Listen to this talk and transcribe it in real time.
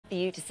for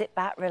you to sit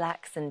back,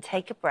 relax and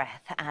take a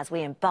breath as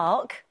we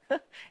embark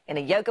in a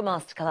yoga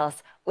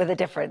masterclass with a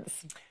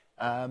difference.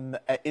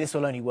 This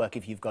will only work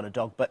if you've got a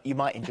dog, but you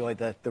might enjoy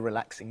the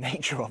relaxing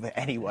nature of it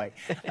anyway.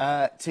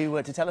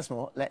 To tell us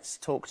more, let's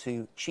talk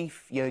to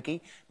Chief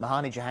Yogi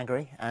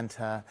Mahny and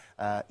her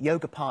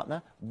yoga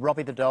partner,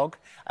 Robbie the dog.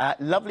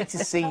 Lovely to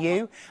see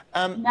you.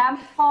 Good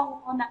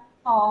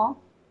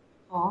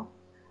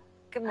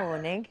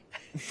morning.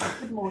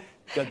 Good morning.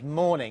 Good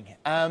morning.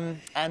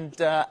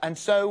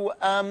 So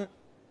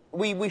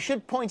we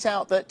should point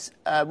out that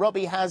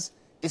Robbie has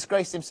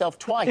disgraced himself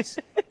twice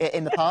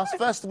in the past.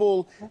 First of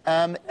all,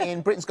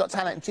 in Britain's Got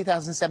Talent in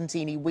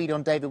 2017, he weed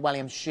on David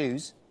Walliams'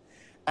 shoes.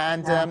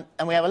 And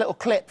we have a little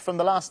clip from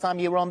the last time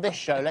you were on this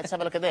show. Let's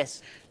have a look at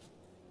this.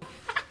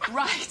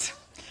 Right.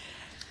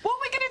 What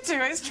we're going to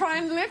do is try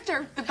and lift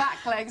the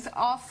back legs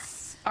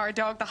off our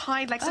dog, the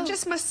hind legs, and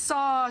just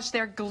massage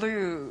their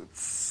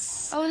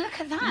glutes. Oh, look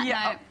at that.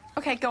 Yeah.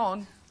 OK, go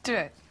on. Do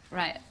it.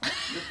 Right.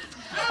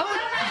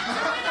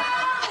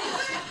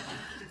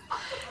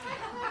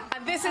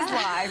 And this is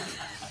live.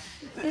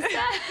 This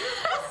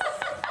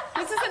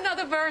is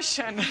another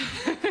version.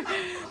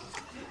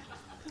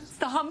 It's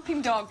the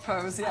humping dog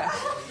pose, yeah.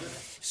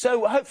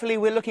 So hopefully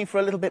we're looking for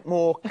a little bit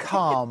more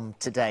calm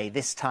today,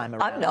 this time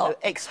around. I'm not.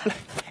 So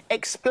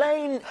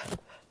explain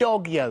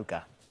dog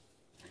yoga.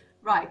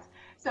 Right.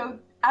 So,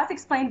 as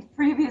explained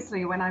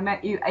previously when I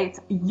met you, it's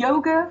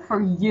yoga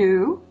for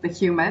you, the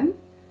human,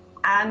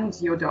 and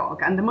your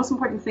dog. And the most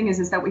important thing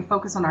is that we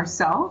focus on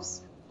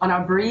ourselves, on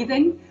our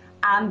breathing,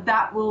 and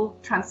that will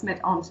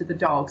transmit onto the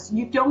dogs.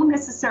 You don't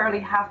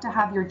necessarily have to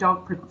have your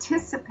dog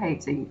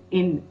participating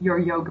in your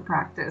yoga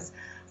practice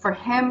for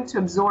him to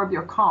absorb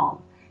your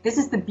calm. This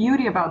is the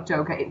beauty about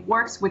Doga. It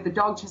works with the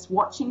dog just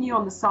watching you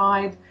on the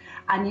side,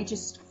 and you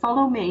just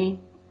follow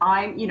me.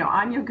 I'm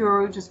your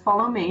guru, just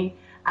follow me,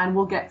 and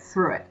we'll get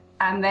through it.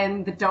 And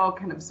then the dog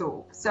can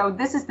absorb. So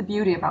this is the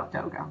beauty about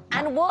Doga.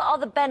 And what are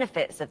the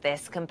benefits of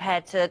this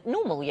compared to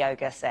normal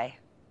yoga, say?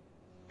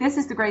 This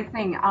is the great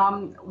thing.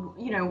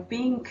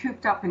 Being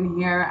cooped up in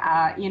here,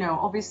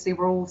 obviously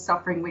we're all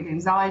suffering with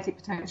anxiety,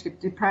 potentially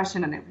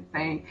depression and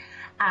everything.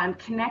 And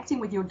connecting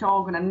with your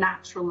dog on a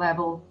natural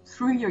level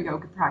through your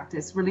yoga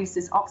practice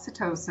releases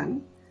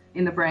oxytocin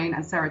in the brain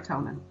and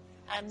serotonin.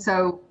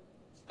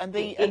 And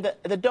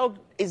the dog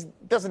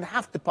doesn't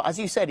have to, as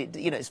you said,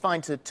 it's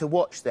fine to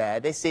watch there.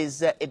 This is,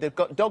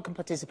 the dog can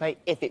participate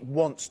if it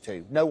wants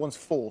to. No one's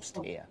forced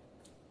here.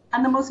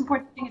 And the most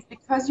important thing is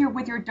because you're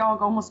with your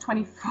dog almost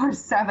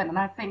 24/7, and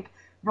I think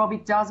Robbie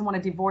does want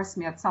to divorce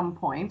me at some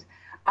point,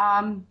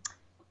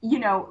 we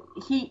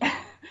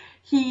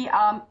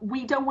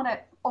don't want to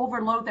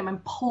overload them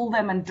and pull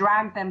them and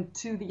drag them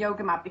to the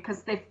yoga mat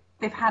because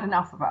they've had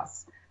enough of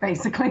us,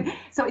 basically.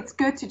 So it's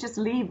good to just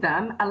leave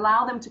them,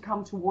 allow them to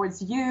come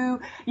towards you,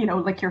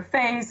 lick your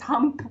face,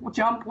 hump,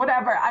 jump,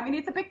 whatever. I mean,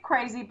 it's a bit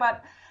crazy,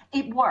 but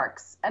it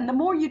works. And the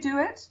more you do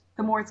it,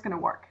 the more it's going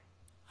to work.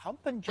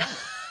 Hump and jump.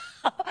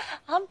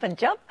 Hump and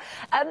jump.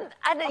 And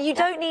you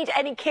don't need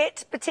any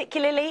kit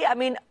particularly. I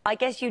mean, I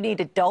guess you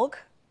need a dog.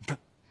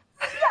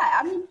 Yeah,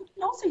 I mean, you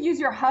can also use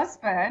your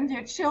husband,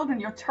 your children,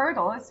 your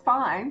turtle. It's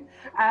fine.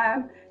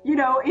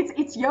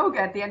 It's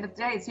yoga at the end of the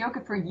day. It's yoga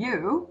for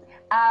you.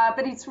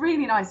 But it's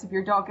really nice if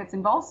your dog gets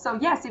involved. So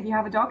yes, if you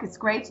have a dog, it's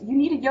great. You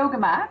need a yoga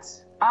mat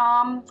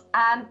and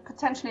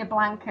potentially a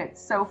blanket.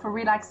 So for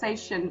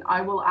relaxation, I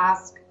will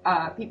ask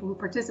people who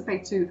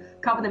participate to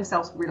cover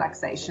themselves for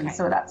relaxation. Okay.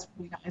 So that's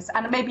really nice.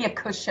 And maybe a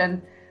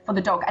cushion for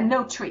the dog. And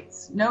no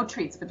treats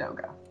for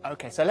Doga.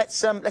 Okay, so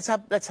let's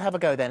have a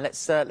go then.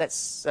 Let's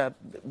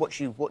watch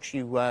you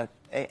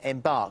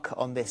embark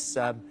on this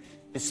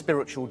this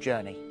spiritual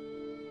journey.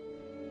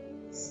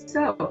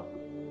 So,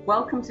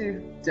 welcome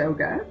to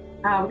Doga.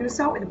 We're going to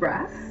start with the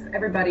breath,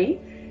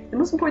 everybody. The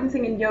most important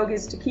thing in yoga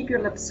is to keep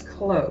your lips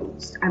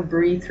closed and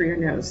breathe through your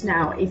nose.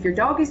 Now, if your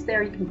dog is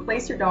there, you can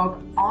place your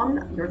dog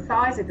on your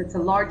thighs. If it's a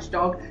large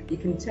dog, you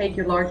can take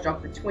your large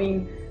dog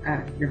between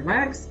your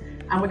legs.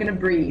 And we're going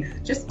to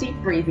breathe. Just deep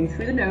breathing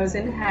through the nose.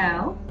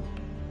 Inhale.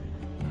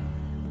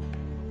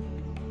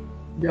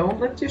 Don't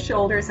lift your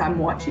shoulders. I'm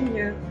watching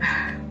you.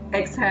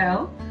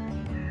 Exhale.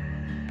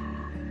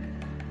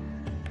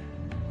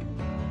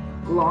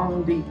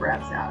 Long, deep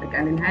breaths out.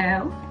 Again,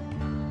 inhale.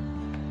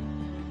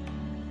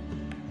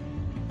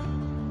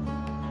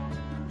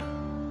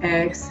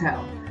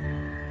 Exhale.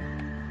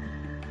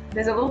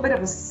 There's a little bit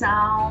of a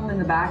sound in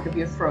the back of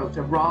your throat,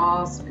 a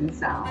rasping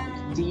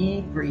sound.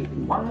 Deep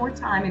breathing. One more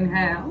time,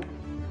 inhale.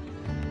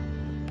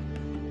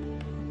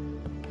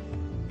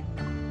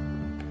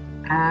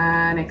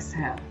 And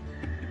exhale.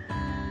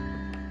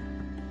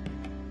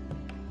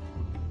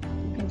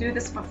 You can do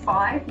this for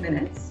 5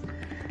 minutes.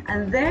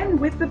 And then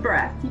with the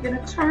breath, you're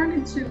going to turn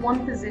into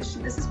one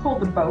position. This is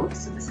called the boat,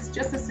 so this is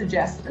just a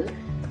suggestion.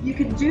 You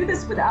can do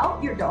this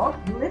without your dog.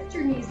 Lift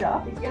your knees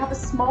up. If you have a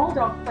small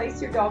dog, place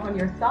your dog on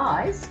your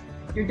thighs.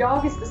 Your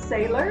dog is the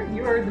sailor,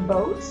 you're the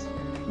boat,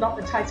 not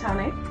the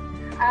Titanic.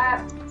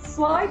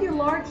 Slide your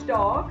large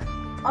dog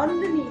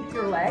underneath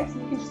your legs.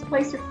 You can just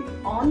place your feet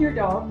on your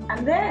dog.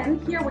 And then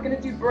here we're going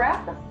to do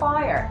breath of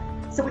fire.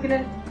 So we're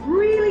going to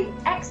really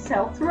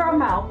exhale through our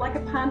mouth like a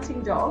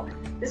panting dog.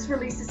 This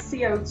releases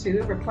CO2,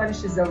 it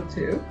replenishes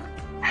O2.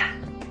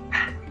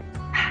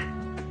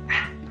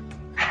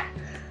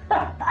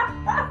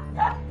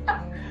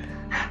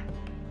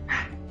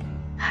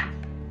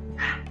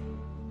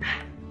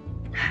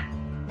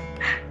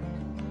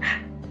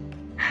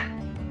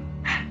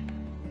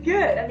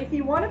 Good, and if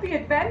you want to be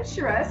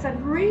adventurous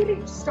and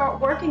really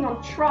start working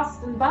on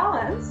trust and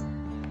balance,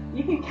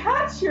 you can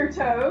catch your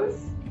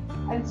toes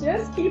and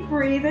just keep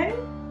breathing.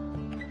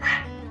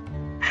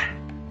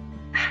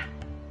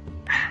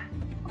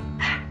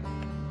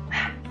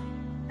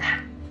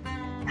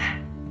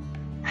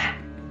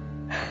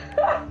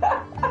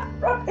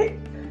 Right.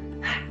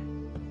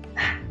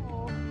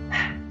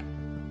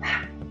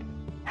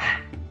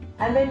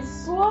 And then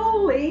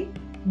slowly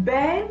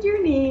bend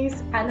your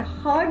knees and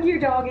hug your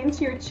dog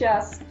into your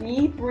chest.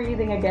 Deep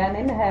breathing again,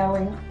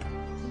 inhaling.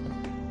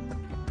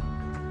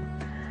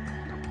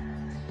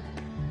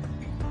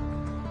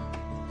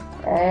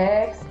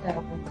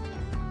 Exhale.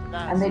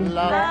 That's And then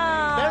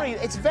lovely.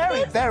 It's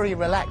very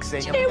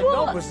relaxing. I mean, the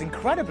dog was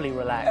incredibly It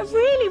relaxed.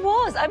 really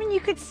was. I mean, you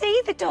could see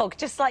the dog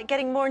just like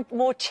getting more and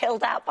more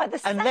chilled out by the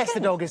second. Unless the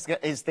dog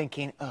is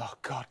thinking, oh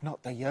God,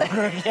 not the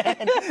yoga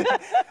again.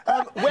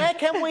 Where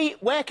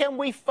can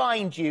we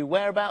find you?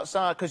 Whereabouts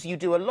are? Because you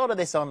do a lot of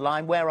this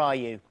online. Where are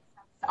you?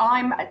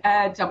 I'm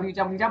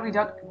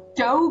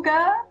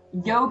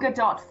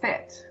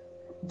www.dogayoga.fit.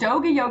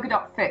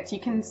 Dogayoga.fit. You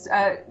can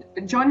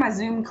join my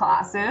Zoom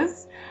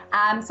classes,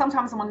 and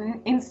sometimes I'm on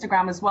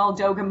Instagram as well,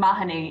 Doga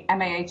Mahny,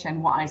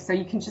 M-A-H-N-Y. So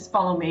you can just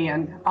follow me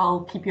and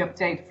I'll keep you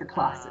updated for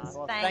classes.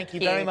 Well, thank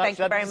you very much. Thank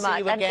you very Love to see much.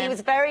 you And again. he was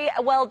very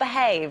well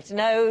behaved.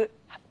 No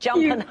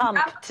jump and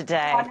hump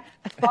today.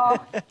 Bye.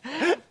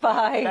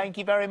 Thank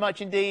you very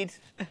much indeed.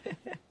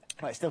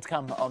 Right, still to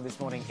come on This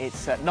Morning.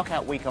 It's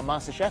Knockout Week on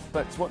MasterChef,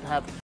 but what have